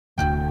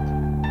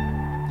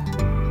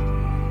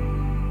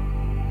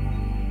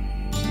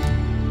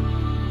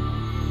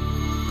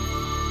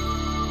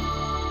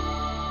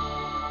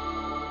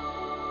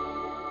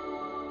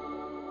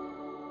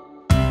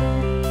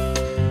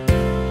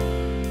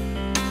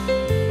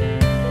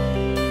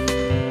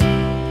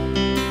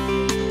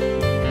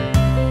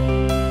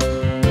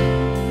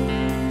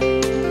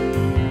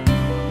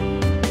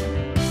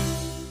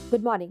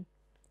Good morning.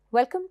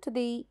 Welcome to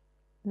the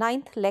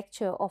 9th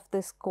lecture of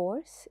this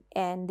course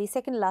and the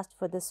second last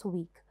for this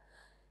week.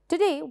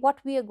 Today what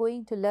we are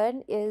going to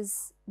learn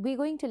is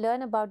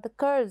about the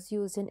curves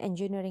used in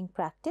engineering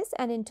practice,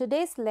 and in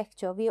today's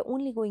lecture we are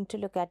only going to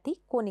look at the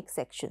conic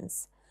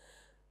sections.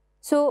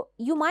 So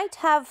you might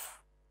have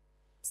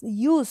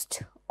used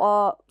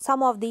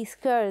some of these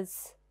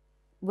curves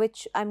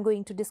which I am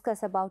going to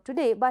discuss about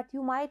today, but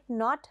you might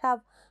not have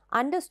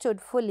understood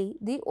fully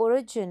the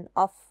origin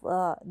of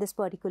this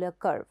particular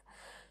curve.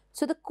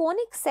 So the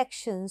conic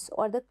sections,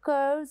 or the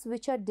curves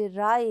which are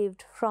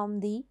derived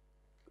from the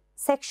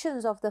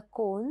sections of the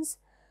cones,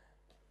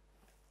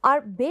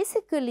 are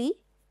basically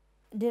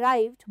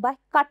derived by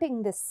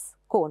cutting this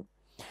cone.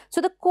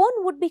 So the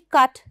cone would be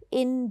cut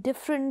in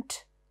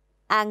different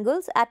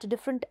angles, at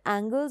different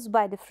angles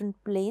by different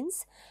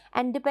planes,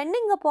 and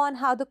depending upon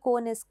how the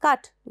cone is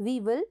cut, we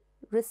will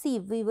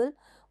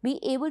be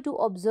able to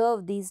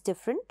observe these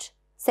different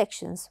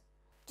sections.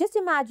 Just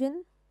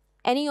imagine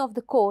any of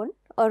the cone,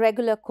 a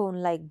regular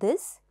cone like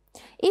this.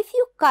 If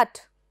you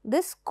cut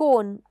this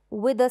cone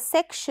with a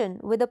section,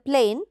 with a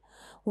plane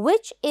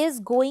which is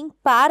going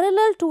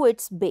parallel to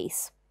its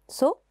base.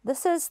 So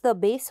this is the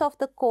base of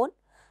the cone,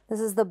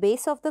 this is the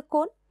base of the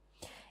cone.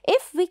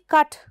 If we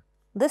cut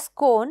this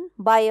cone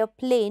by a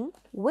plane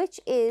which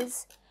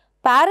is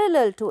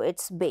parallel to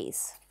its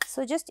base,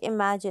 so just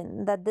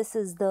imagine that this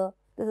is the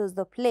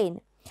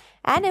plane,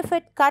 and if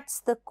it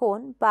cuts the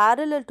cone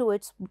parallel to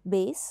its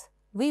base,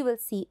 we will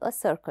see a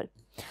circle.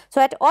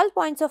 So at all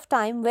points of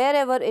time,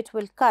 wherever it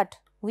will cut,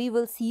 we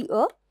will see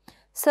a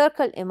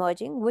circle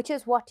emerging, which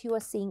is what you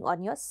are seeing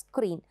on your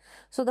screen.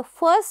 So the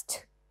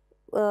first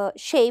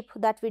shape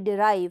that we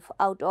derive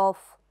out of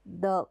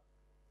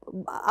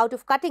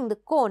cutting the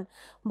cone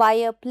by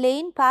a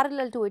plane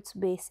parallel to its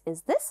base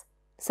is this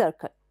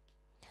circle.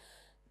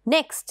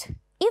 Next,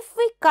 if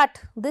we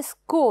cut this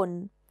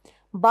cone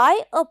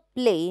by a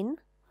plane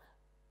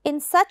in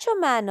such a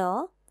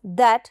manner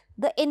that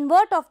the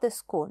invert of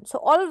this cone, so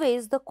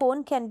always the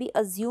cone can be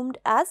assumed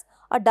as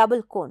a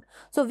double cone.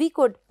 So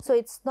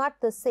it's not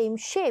the same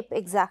shape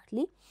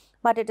exactly,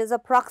 but it is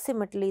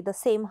approximately the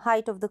same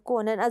height of the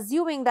cone, and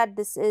assuming that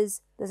this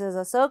is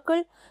a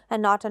circle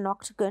and not an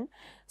octagon,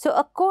 so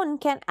a cone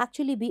can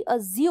actually be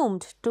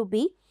assumed to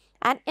be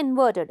an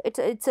inverted,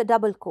 it's a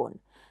double cone.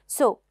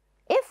 So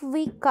if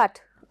we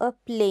cut a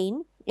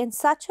plane in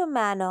such a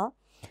manner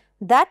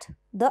that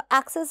the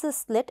axis is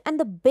split and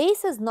the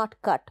base is not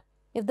cut,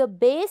 if the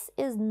base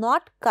is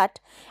not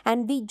cut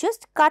and we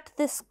just cut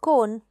this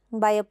cone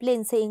by a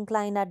plane, say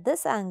inclined at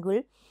this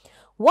angle,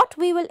 what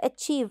we will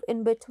achieve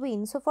in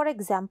between. So for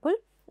example,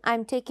 I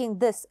am taking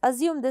this,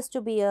 assume this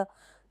to be a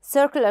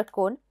circular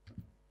cone,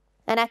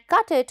 and I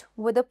cut it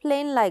with a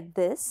plane like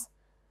this.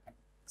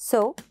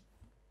 So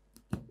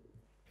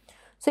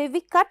if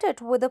we cut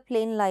it with a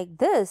plane like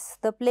this,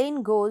 the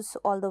plane goes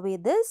all the way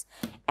this,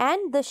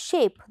 and the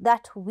shape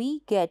that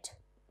we get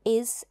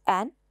is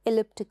an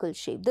elliptical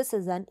shape. This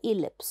is an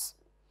ellipse.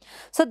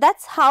 So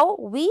that's how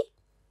we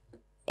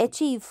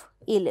achieve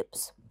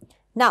ellipse.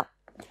 Now,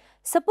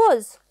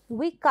 suppose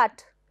we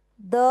cut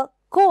the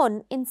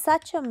cone in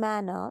such a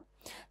manner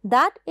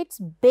that its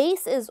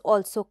base is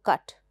also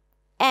cut,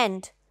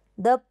 and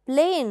the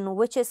plane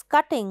which is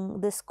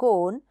cutting this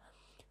cone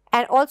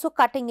and also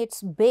cutting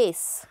its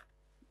base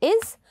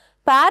is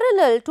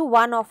parallel to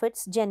one of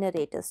its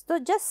generators. So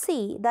just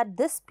see that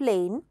this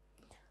plane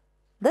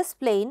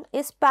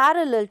is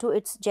parallel to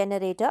its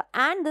generator,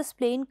 and this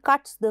plane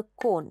cuts the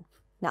cone.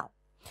 Now,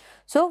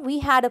 so we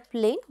had a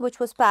plane which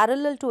was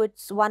parallel to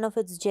one of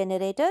its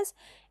generators,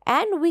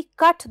 and we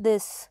cut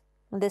this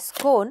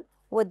cone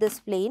with this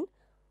plane.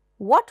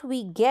 What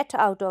we get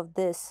out of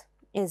this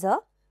is a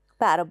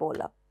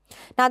parabola.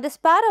 Now this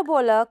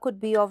parabola could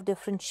be of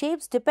different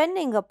shapes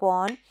depending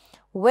upon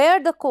where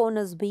the cone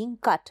is being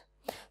cut.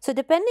 So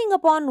depending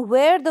upon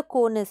where the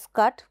cone is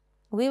cut,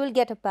 we will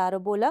get a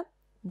parabola.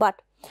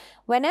 But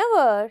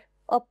whenever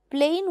a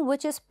plane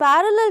which is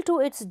parallel to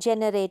its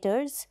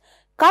generators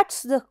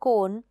cuts the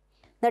cone,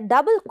 the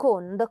double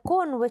cone, the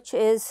cone which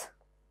is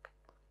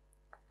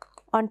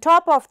on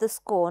top of this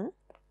cone,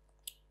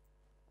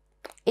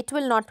 it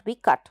will not be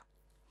cut.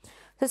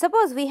 So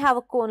suppose we have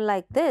a cone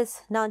like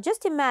this. Now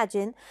just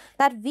imagine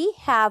that we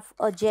have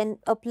a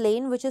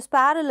plane which is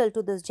parallel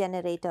to this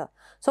generator.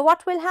 So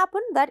what will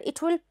happen? That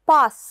it will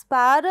pass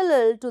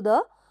parallel to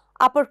the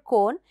upper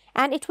cone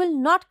and it will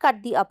not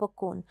cut the upper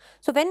cone.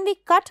 So when we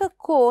cut a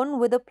cone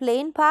with a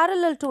plane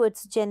parallel to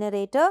its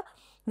generator,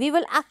 we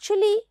will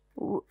actually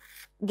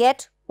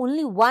get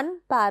only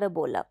one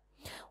parabola,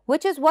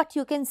 which is what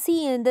you can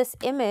see in this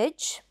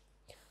image,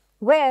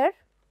 where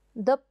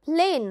the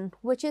plane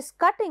which is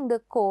cutting the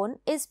cone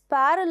is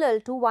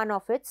parallel to one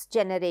of its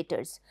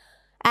generators,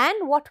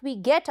 and what we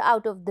get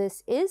out of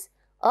this is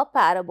a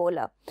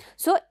parabola.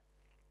 So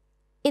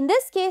in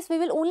this case we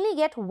will only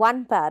get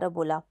one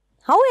parabola.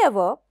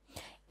 However,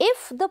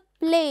 if the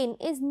plane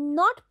is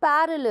not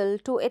parallel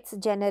to its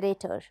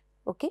generator,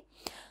 okay,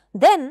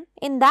 then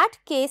in that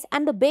case,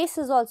 and the base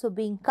is also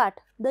being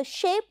cut, the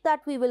shape that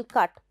we will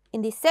cut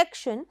in the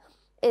section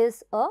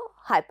is a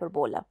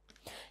hyperbola.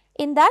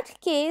 In that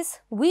case,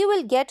 we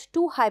will get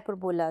two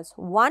hyperbolas,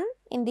 one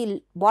in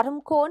the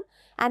bottom cone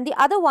and the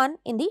other one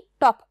in the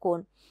top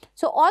cone.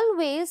 So,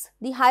 always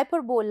the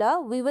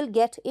hyperbola we will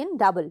get in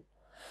double.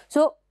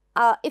 So,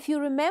 if you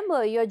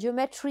remember your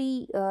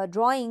geometry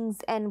drawings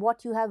and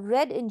what you have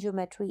read in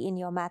geometry in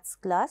your maths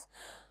class,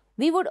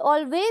 we would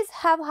always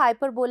have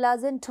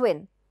hyperbolas in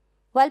twin,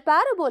 while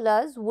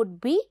parabolas would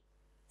be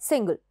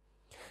single.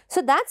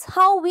 So, that is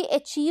how we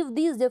achieve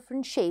these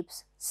different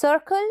shapes: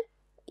 circle,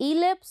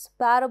 ellipse,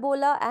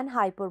 parabola and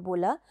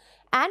hyperbola,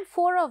 and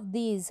 4 of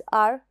these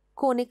are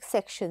conic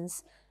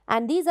sections,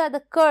 and these are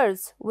the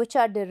curves which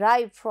are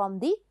derived from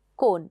the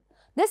cone.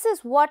 This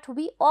is what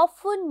we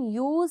often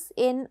use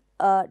in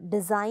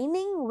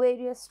designing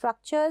various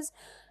structures,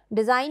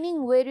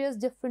 designing various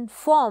different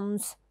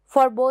forms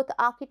for both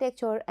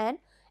architecture and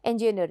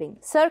engineering.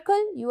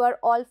 Circle you are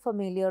all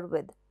familiar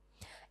with.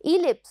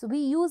 Ellipse, we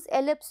use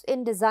ellipse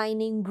in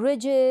designing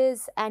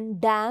bridges and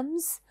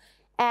dams,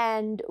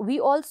 and we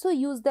also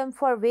use them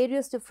for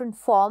various different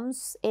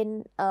forms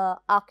in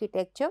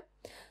architecture.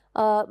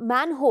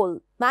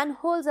 Manholes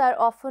are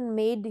often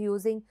made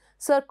using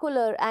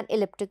circular and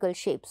elliptical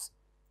shapes.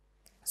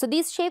 So,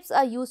 these shapes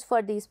are used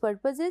for these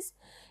purposes.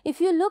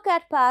 If you look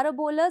at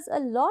parabolas,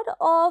 a lot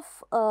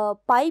of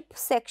pipe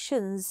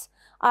sections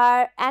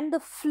are, and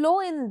the flow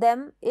in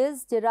them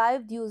is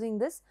derived using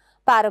this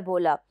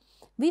parabola.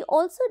 We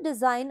also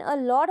design a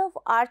lot of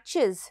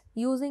arches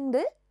using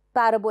the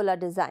parabola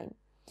design.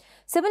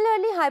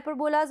 Similarly,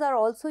 hyperbolas are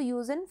also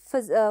used in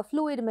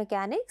fluid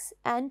mechanics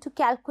and to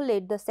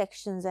calculate the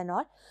sections and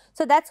all.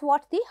 So, that is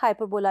what the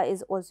hyperbola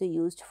is also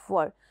used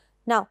for.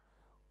 Now,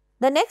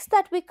 the next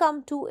that we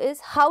come to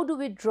is how do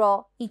we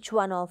draw each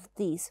one of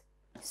these.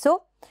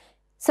 So,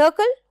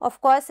 circle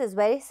of course is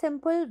very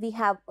simple. We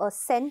have a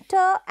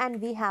center and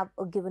we have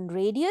a given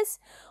radius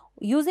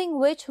using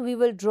which we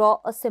will draw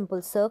a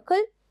simple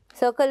circle.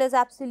 Circle is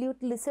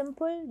absolutely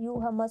simple.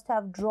 You must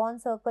have drawn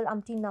circle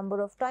umpteen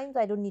number of times.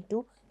 I don't need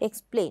to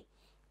explain.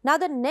 Now,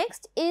 the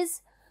next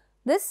is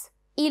this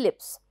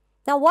ellipse.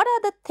 Now, what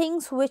are the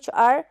things which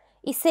are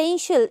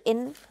essential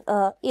in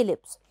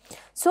ellipse?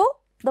 So,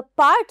 the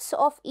parts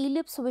of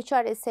ellipse which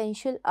are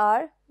essential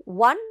are: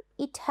 one,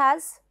 it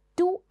has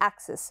two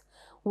axes.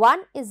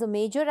 One is a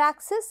major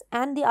axis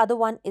and the other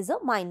one is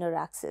a minor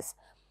axis.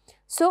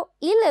 So,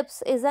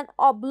 ellipse is an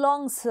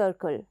oblong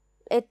circle.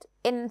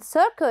 In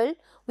circle,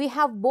 we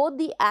have both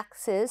the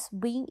axes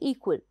being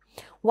equal,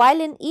 while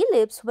in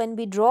ellipse, when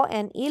we draw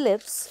an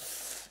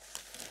ellipse,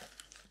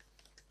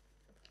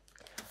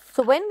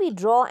 so when we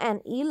draw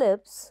an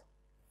ellipse,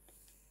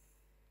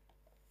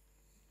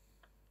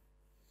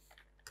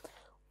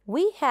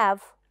 we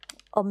have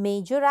a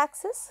major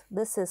axis.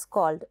 This is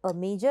called a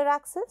major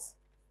axis,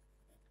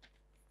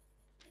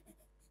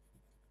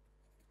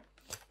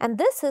 and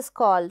this is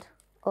called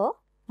a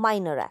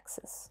minor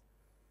axis.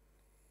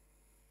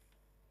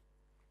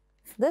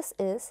 This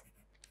is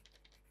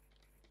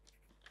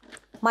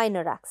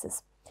minor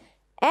axis,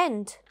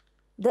 and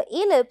the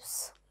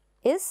ellipse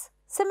is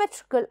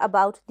symmetrical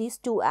about these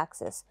two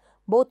axes,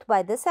 both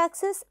by this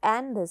axis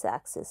and this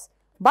axis,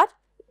 but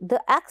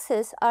the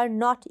axes are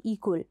not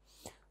equal.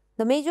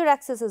 The major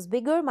axis is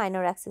bigger,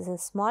 minor axis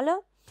is smaller.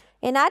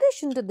 In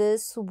addition to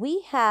this,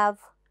 we have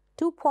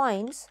 2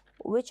 points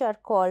which are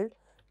called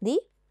the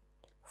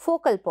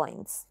focal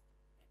points.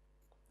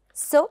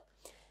 So,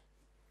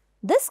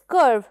 this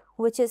curve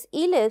which is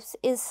ellipse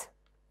is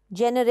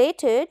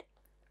generated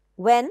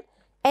when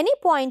any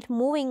point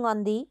moving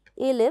on the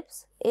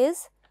ellipse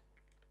is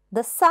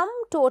the sum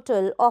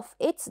total of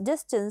its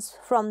distance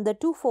from the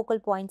two focal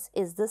points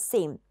is the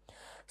same.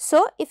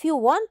 So, if you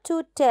want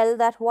to tell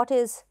that what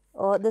is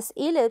this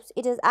ellipse,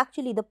 it is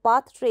actually the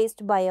path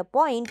traced by a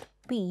point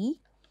P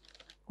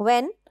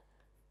when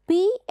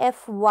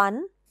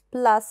Pf1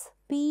 plus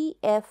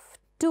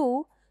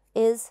Pf2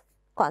 is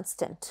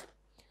constant.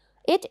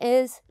 It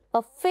is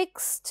a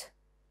fixed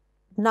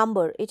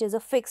number, it is a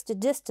fixed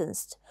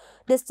distance.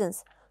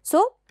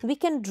 So, we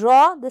can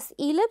draw this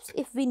ellipse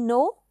if we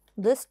know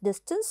this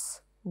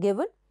distance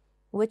given,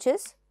 which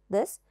is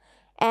this,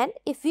 and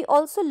if we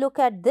also look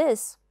at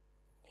this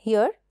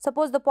here,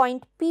 suppose the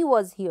point P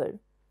was here.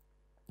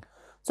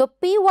 So,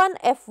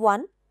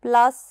 P1F1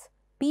 plus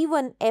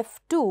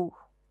P1F2,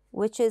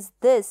 which is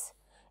this,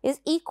 is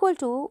equal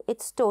to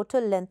its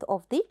total length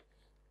of the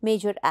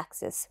major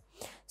axis.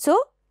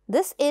 So,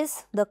 this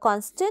is the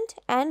constant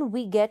and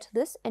we get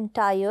this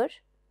entire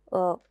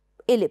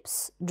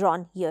ellipse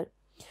drawn here.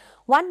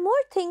 One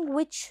more thing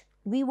which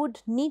we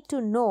would need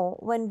to know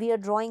when we are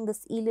drawing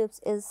this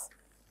ellipse is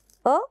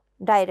a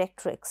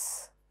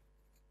directrix.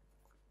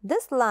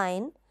 This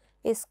line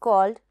is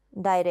called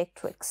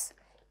directrix,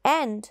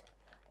 and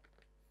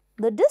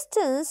the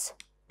distance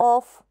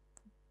of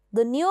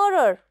the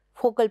nearer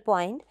focal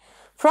point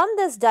from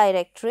this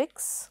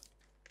directrix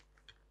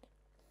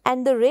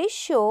and the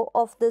ratio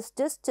of this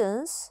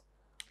distance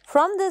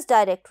from this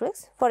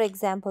directrix, for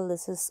example,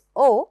 this is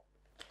O.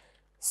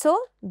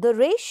 So, the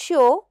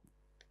ratio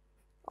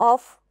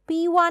of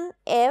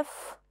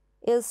P1F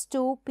is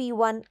to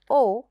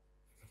P1O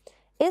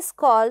is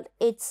called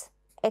its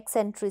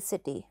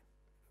eccentricity.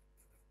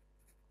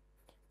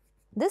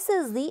 This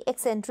is the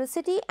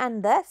eccentricity,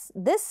 and thus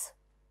this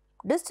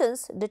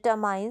distance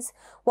determines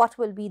what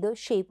will be the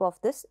shape of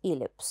this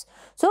ellipse.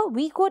 So,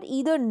 we could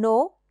either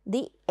know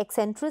the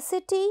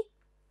eccentricity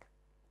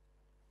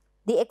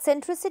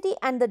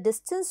and the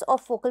distance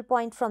of focal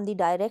point from the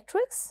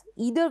directrix,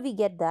 either we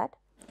get that,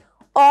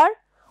 or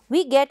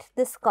we get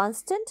this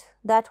constant,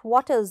 that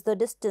what is the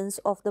distance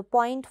of the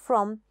point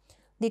from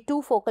the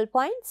two focal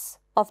points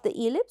of the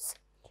ellipse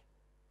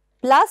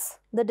plus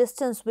the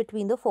distance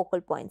between the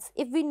focal points.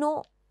 If we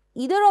know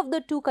either of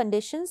the two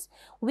conditions,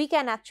 we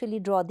can actually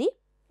draw the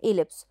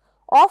ellipse.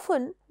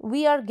 Often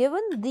we are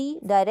given the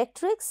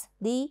directrix,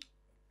 the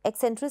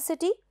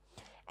eccentricity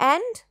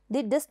and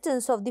the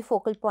distance of the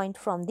focal point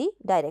from the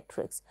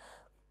directrix.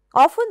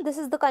 Often this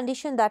is the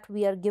condition that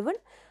we are given.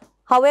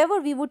 However,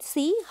 we would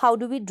see how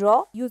do we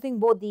draw using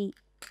both the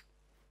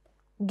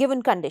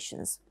given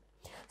conditions.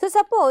 So,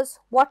 suppose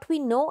what we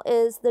know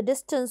is the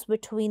distance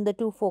between the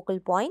two focal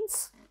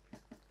points.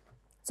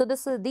 So,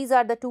 these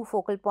are the two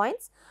focal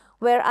points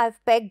where I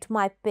have pegged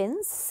my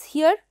pins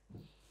here,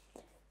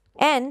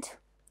 and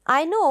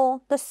I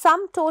know the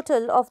sum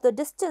total of the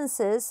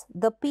distances,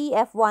 the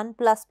PF1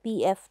 plus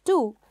PF2.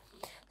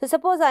 So,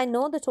 suppose I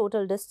know the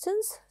total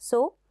distance.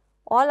 So,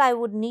 all I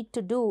would need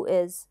to do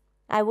is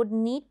I would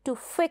need to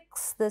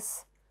fix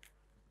this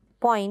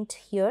point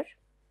here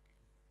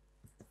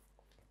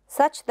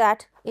such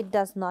that it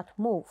does not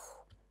move.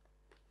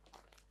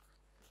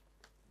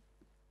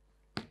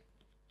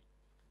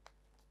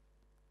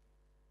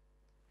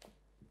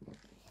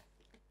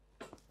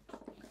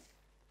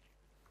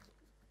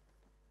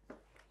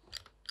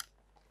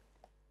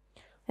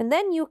 And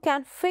then you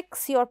can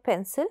fix your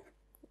pencil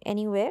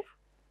anywhere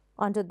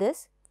onto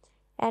this,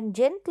 and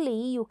gently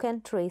you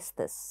can trace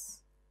this.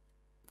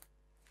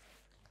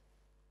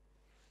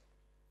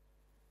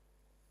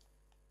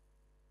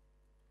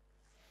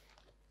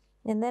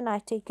 And then I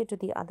take it to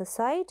the other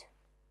side.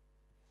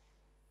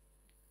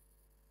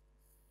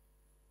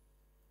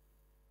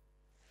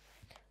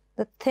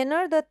 The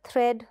thinner the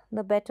thread,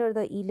 the better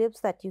the ellipse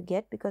that you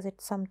get, because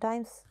it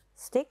sometimes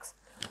sticks.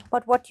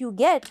 But what you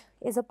get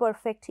is a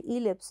perfect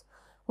ellipse,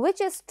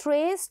 which is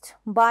traced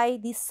by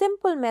the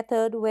simple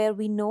method where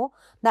we know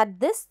that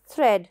this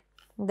thread,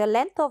 the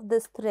length of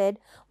this thread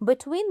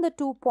between the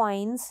 2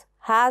 points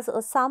has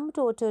a sum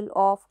total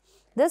of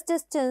this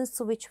distance,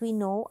 which we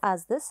know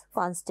as this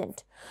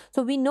constant.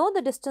 So, we know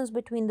the distance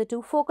between the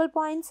two focal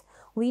points,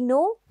 we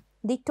know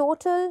the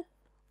total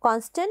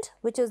constant,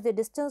 which is the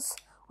distance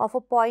of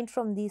a point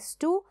from these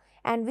two,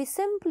 and we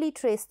simply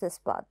trace this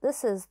path.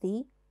 This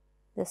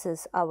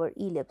is our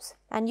ellipse,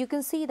 and you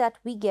can see that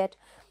we get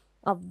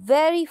a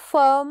very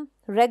firm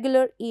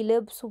regular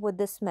ellipse with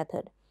this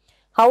method.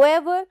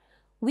 However,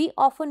 we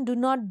often do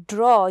not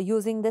draw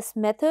using this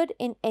method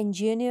in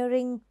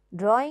engineering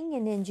drawing,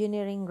 in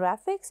engineering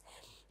graphics,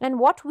 and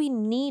what we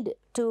need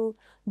to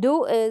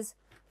do is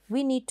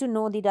we need to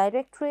know the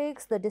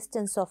directrix, the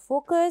distance of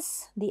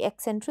focus, the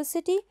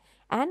eccentricity,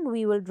 and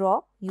we will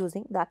draw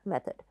using that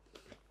method.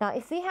 Now,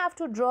 if we have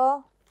to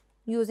draw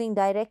using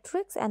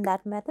directrix and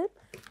that method,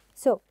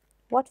 so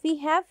what we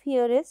have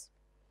here is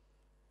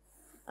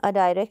a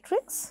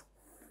directrix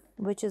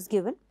which is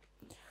given.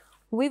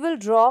 We will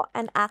draw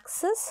an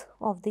axis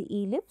of the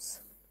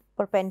ellipse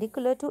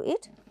perpendicular to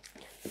it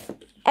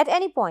at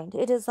any point.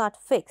 It is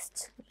not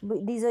fixed.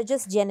 These are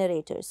just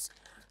generators.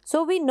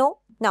 So, we know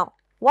now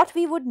what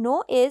we would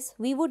know is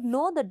we would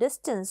know the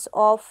distance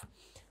of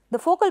the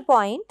focal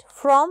point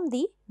from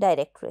the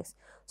directrix.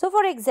 So,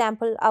 for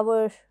example,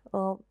 our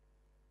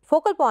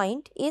focal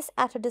point is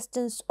at a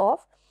distance of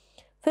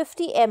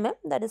 50 mm,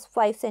 that is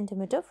 5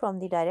 centimeter from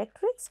the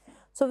directrix.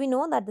 So, we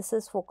know that this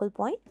is focal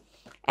point,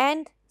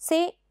 and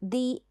say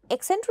the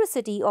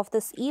eccentricity of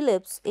this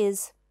ellipse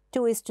is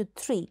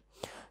 2:3.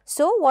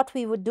 So, what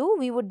we would do,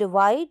 we would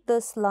divide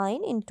this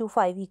line into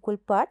 5 equal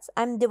parts.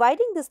 I am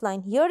dividing this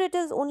line here, it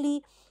is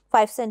only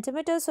 5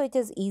 centimeters, so it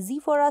is easy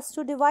for us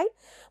to divide.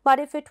 But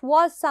if it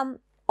was some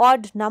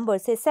odd number,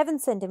 say 7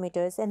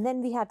 centimeters, and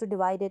then we had to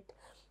divide it,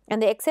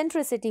 and the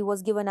eccentricity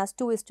was given as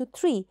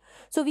 2:3.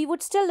 So, we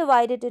would still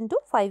divide it into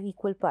 5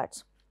 equal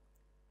parts.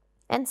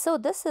 And so,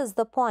 this is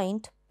the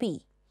point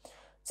P.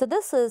 So,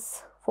 this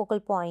is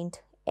focal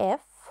point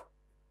F,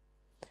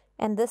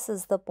 and this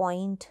is the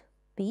point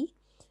P,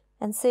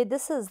 and say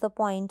this is the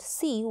point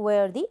C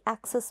where the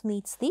axis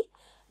meets the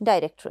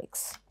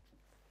directrix.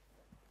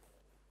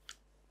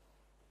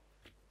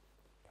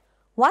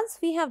 Once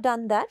we have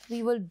done that,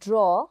 we will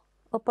draw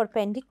a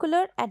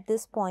perpendicular at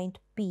this point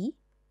P,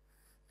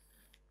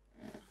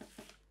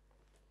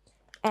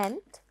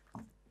 and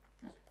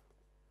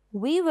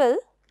we will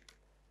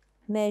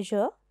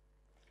measure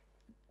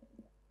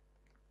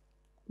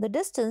the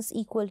distance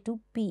equal to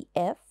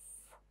PF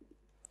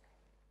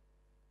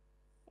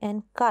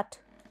and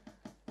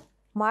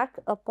mark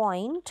a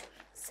point,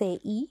 say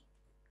E,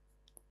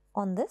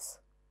 on this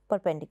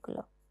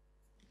perpendicular.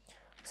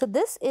 So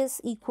this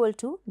is equal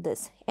to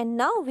this. And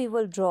now we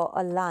will draw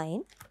a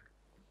line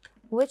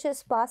which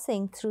is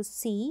passing through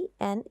C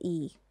and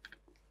E.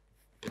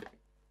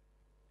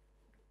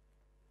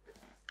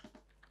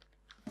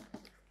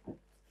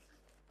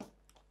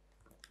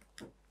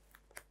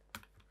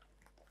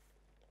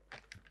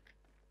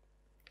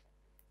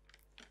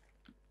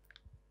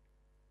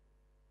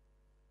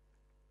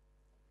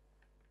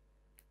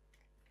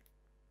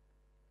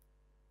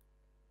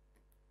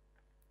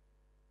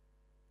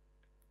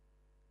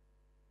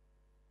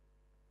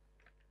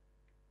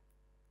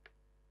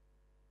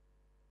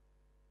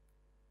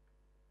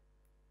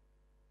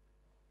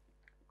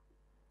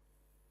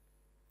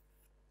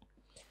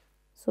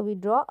 So we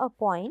draw a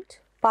point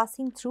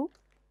passing through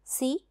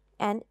C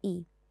and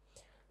E.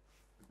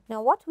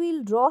 Now what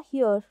we'll draw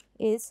here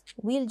is,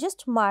 we'll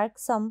just mark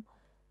some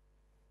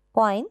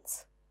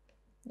points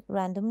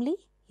randomly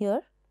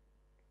here.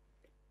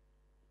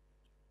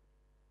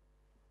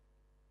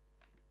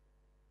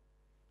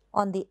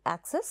 On the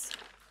axis,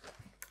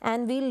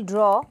 and we'll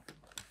draw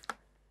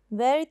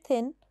very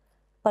thin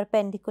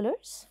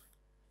perpendiculars.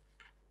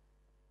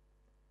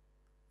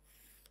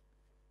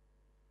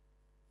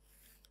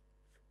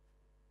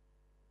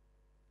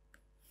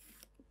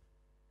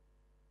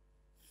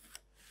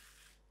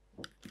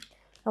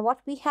 Now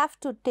what we have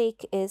to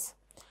take is,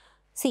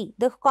 see,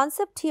 the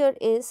concept here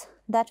is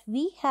that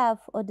we have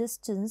a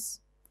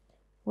distance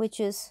which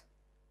is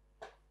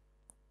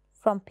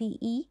from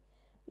PE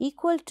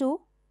equal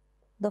to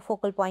the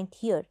focal point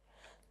here.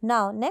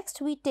 Now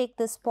next we take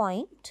this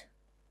point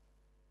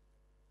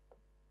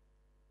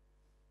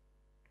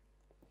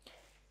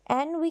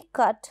and we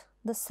cut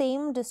the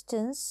same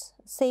distance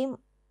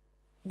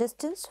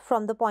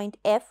from the point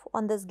F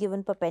on this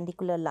given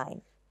perpendicular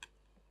line.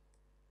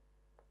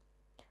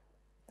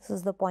 This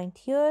is the point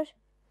here,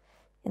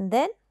 and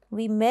then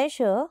we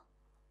measure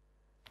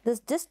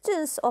this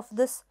distance of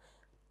this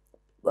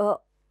a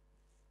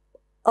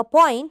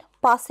point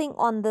passing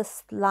on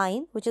this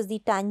line, which is the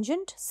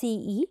tangent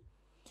CE,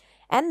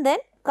 and then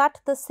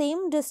cut the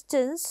same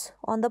distance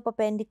on the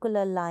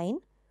perpendicular line,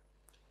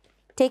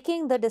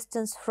 taking the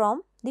distance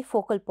from the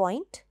focal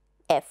point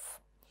F.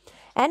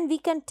 And we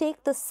can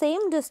take the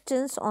same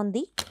distance on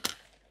the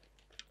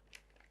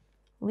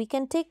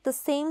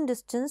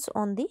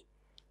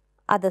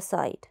other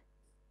side,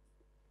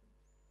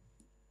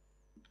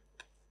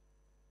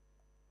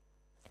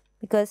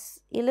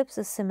 because ellipse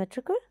is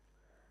symmetrical.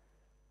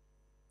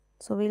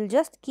 So we'll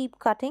just keep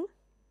cutting.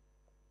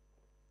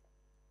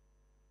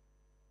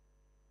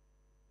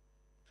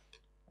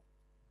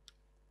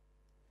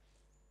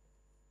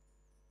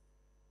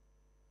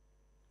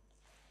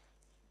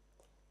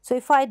 So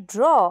if I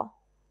draw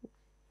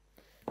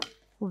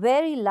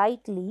very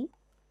lightly,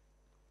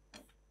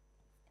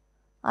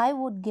 I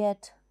would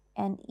get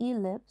an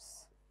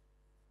ellipse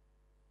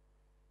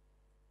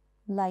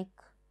like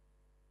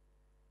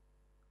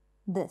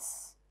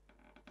this.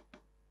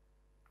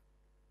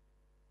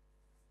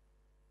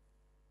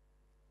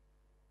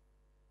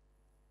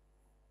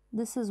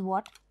 This is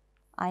what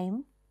I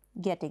am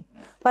getting.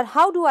 But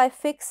how do I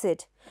fix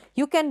it?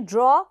 You can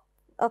draw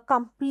a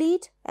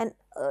complete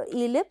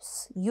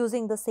ellipse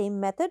using the same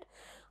method.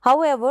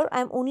 However,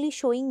 I am only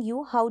showing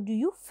you how do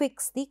you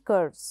fix the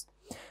curves.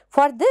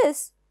 For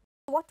this,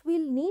 what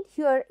we'll need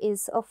here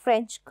is a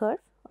French curve.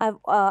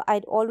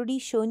 I'd already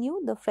shown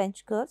you the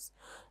French curves.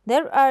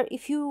 There are,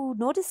 if you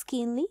notice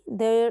keenly,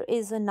 there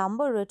is a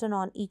number written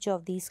on each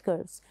of these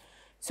curves.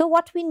 So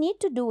what we need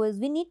to do is,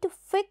 we need to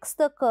fix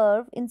the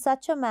curve in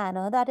such a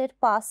manner that it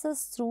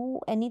passes through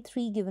any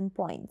 3 given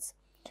points.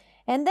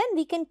 And then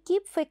we can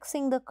keep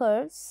fixing the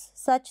curves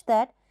such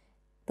that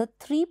the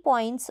 3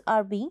 points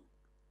are being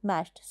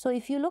matched. So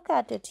if you look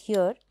at it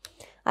here,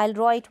 I'll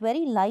draw it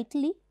very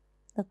lightly.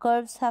 The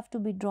curves have to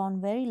be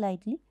drawn very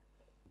lightly.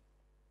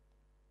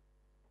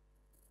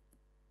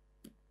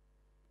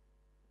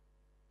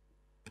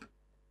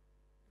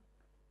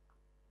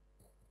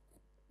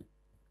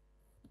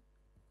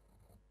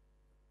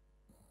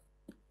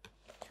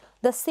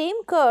 The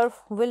same curve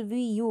will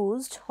be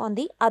used on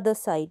the other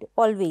side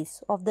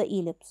always of the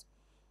ellipse.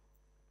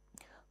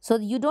 So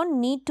you don't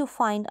need to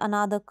find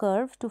another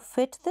curve to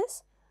fit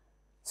this.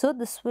 So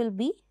this will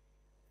be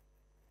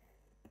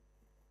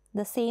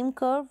the same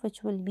curve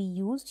which will be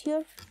used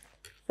here,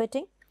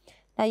 fitting.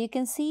 Now you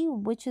can see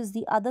which is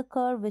the other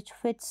curve which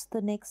fits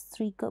the next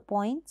 3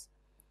 points,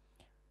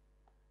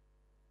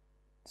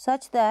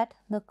 such that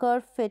the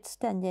curve fits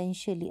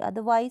tangentially.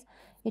 Otherwise,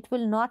 it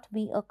will not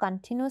be a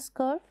continuous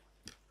curve.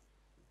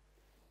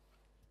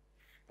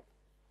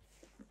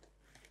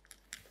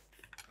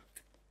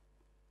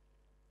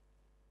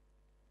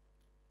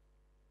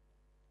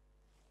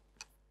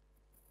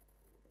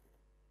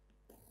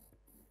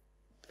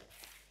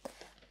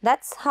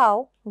 That's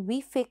how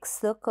we fix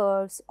the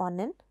curves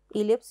on an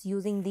ellipse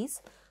using these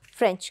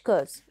French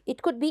curves.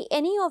 It could be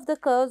any of the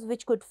curves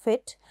which could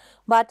fit,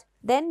 but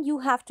then you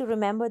have to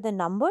remember the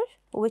number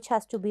which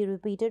has to be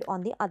repeated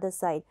on the other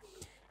side.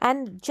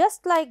 And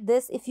just like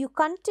this, if you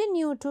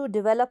continue to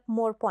develop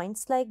more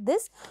points like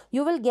this,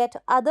 you will get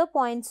other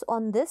points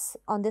on this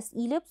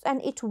ellipse,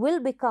 and it will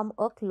become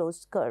a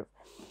closed curve.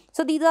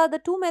 So these are the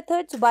two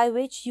methods by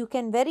which you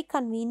can very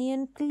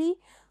conveniently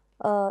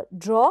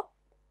draw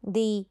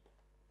the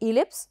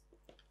ellipse,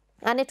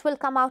 and it will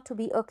come out to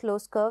be a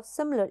closed curve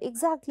similar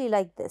exactly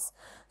like this.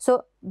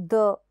 So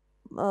the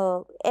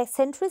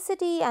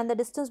eccentricity and the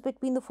distance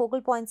between the focal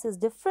points is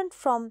different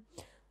from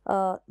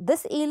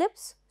this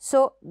ellipse.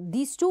 So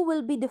these two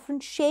will be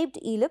different shaped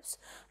ellipse,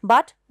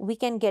 but we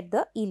can get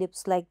the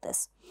ellipse like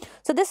this.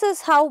 So this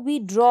is how we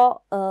draw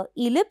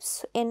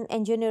ellipse in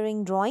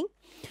engineering drawing.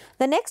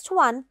 The next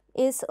one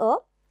is a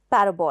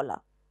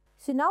parabola.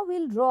 So now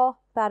we'll draw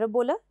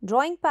parabola.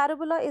 Drawing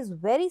parabola is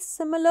very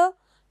similar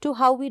to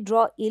how we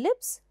draw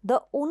ellipse,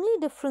 the only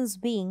difference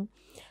being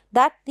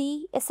that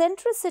the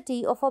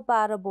eccentricity of a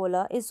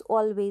parabola is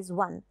always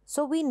 1.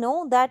 So we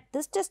know that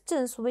this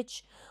distance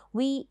which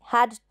we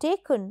had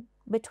taken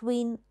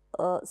between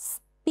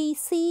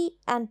PC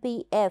and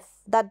PF,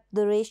 that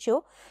the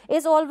ratio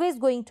is always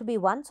going to be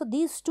 1. So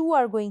these two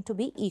are going to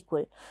be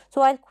equal.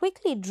 So I'll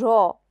quickly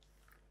draw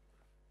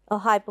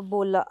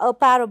a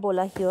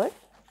parabola here.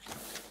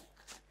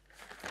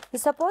 So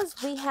suppose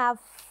we have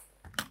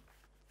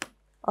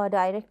a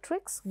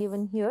directrix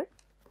given here.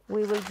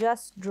 We will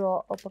just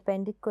draw a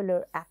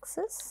perpendicular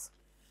axis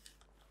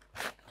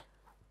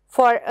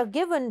for a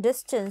given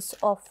distance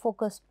of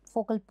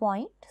focal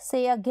point,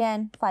 say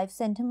again 5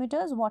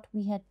 centimeters, what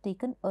we had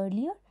taken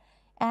earlier,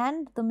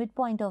 and the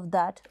midpoint of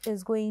that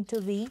is going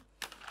to be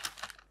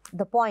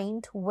the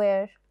point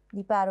where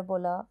the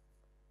parabola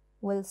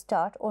will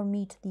start or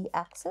meet the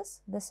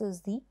axis. This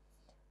is the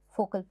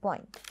focal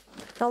point.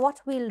 Now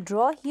what we'll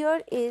draw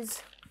here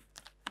is,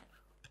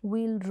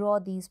 we'll draw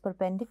these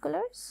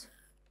perpendiculars.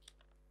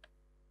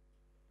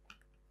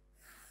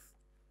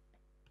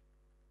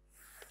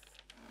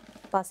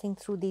 Passing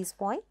through these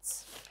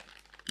points.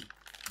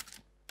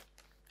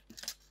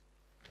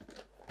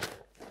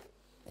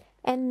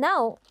 And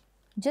now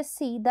just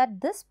see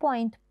that this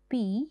point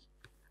P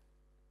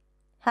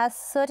has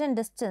certain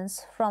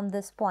distance from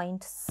this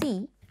point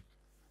C,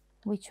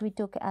 which we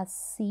took as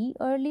C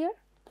earlier,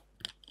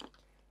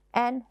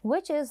 and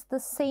which is the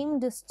same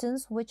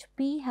distance which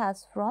P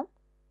has from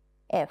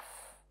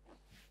F.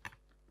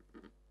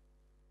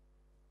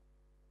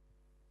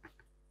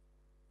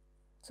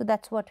 So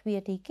that's what we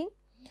are taking.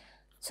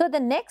 So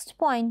the next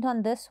point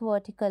on this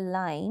vertical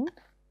line,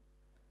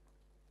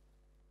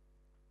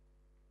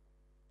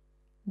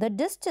 the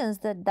distance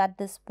that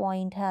this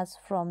point has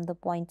from the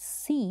point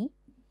C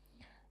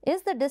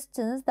is the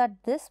distance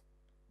that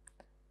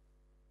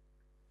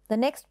the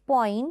next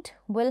point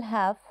will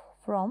have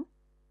from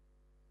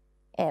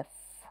F.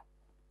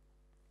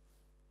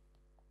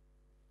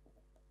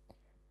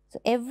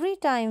 So every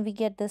time we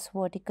get this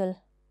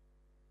vertical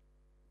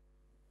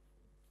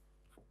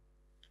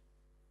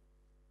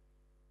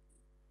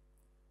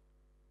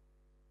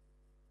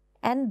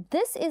and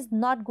this is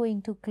not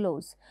going to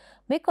close,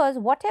 because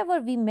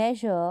whatever we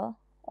measure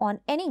on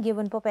any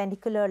given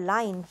perpendicular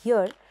line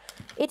here,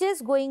 it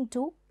is going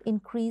to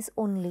increase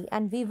only,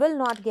 and we will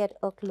not get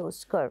a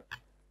closed curve.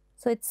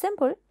 So it's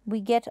simple,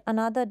 we get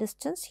another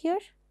distance here,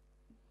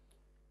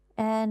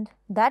 and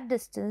that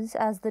distance,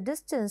 as the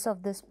distance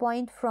of this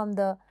point from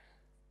the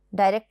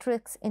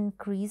directrix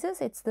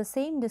increases, it's the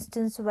same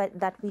distance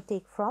that we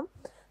take from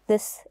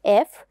this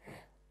F.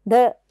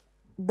 The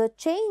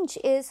change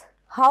is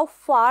how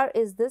far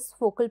is this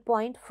focal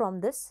point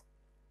from this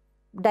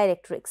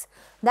directrix.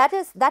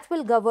 That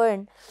will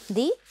govern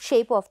the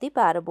shape of the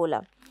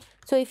parabola.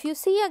 So if you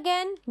see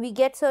again, we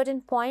get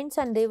certain points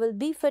and they will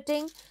be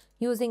fitting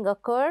using a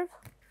curve.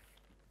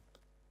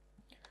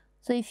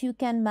 So if you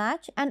can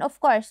match, and of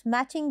course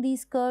matching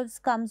these curves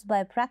comes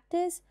by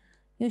practice.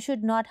 You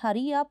should not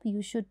hurry up,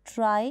 you should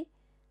try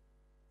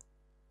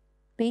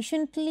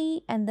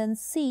patiently and then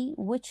see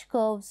which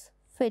curves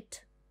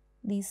fit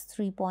these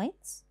 3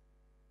 points.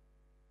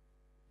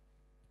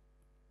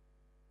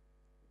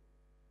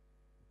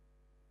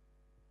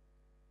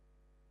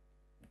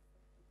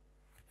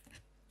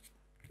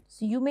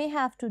 So you may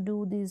have to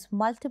do these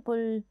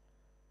multiple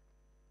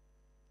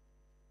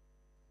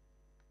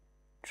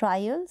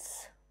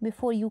trials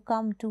before you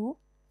come to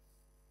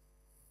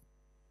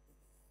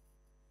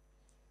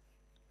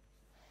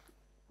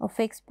a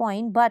fixed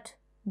point, but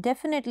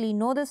definitely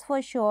know this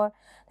for sure,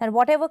 that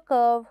whatever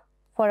curve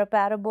for a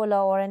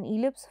parabola or an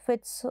ellipse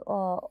fits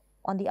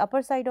on the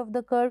upper side of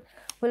the curve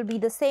will be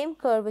the same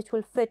curve which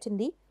will fit in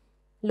the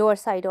lower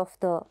side of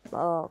the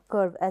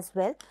curve as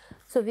well.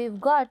 So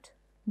we've got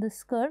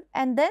this curve,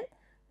 and then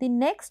the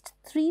next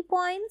 3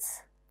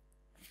 points,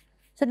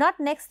 so not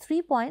next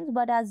 3 points,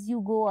 but as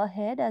you go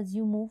ahead, as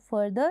you move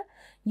further,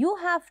 you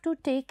have to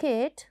take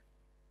it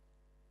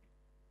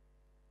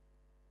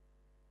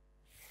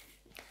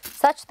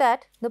such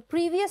that the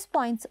previous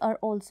points are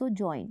also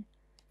joined.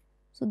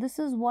 So this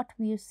is what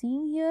we are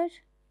seeing here.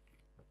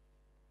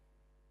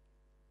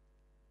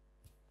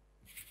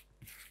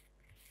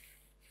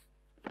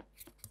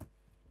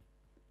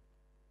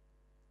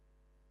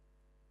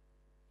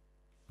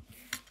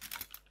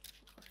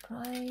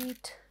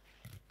 right.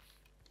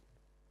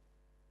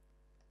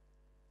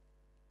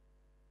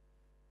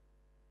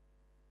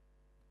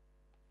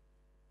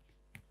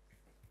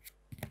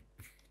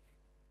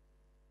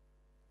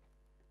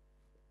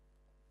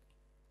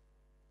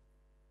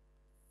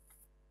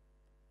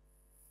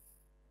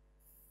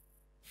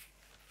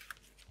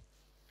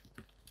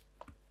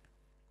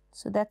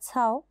 So that's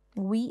how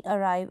we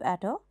arrive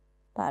at a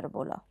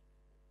parabola.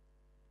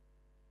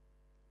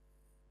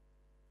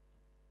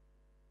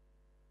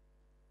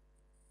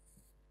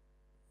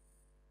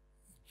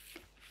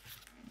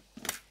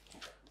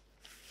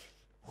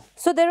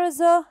 So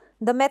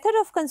the method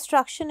of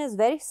construction is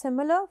very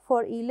similar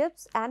for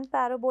ellipse and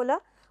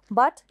parabola,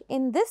 but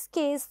in this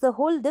case the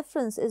whole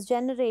difference is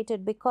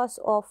generated because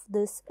of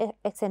this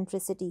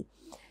eccentricity.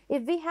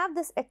 If we have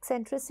this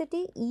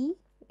eccentricity, E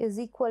is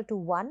equal to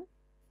 1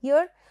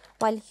 here,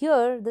 while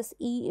here this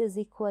E is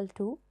equal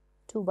to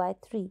 2 by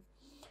 3.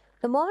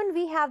 The moment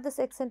we have this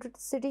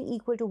eccentricity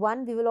equal to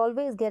 1, we will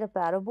always get a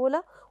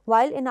parabola,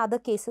 while in other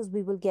cases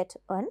we will get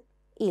an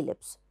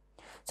ellipse.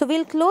 So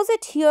we'll close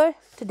it here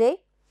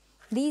today.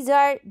 These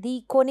are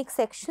the conic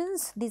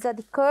sections. These are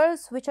the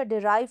curves which are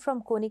derived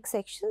from conic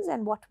sections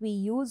and what we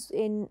use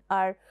in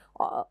our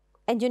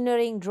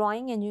engineering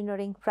drawing,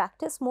 engineering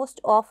practice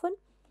most often.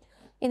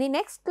 In the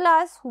next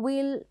class,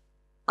 we'll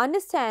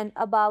understand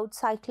about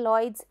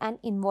cycloids and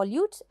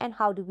involutes and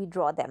how do we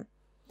draw them.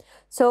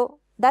 So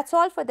that's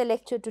all for the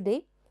lecture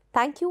today.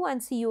 Thank you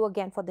and see you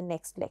again for the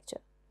next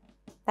lecture.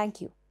 Thank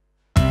you.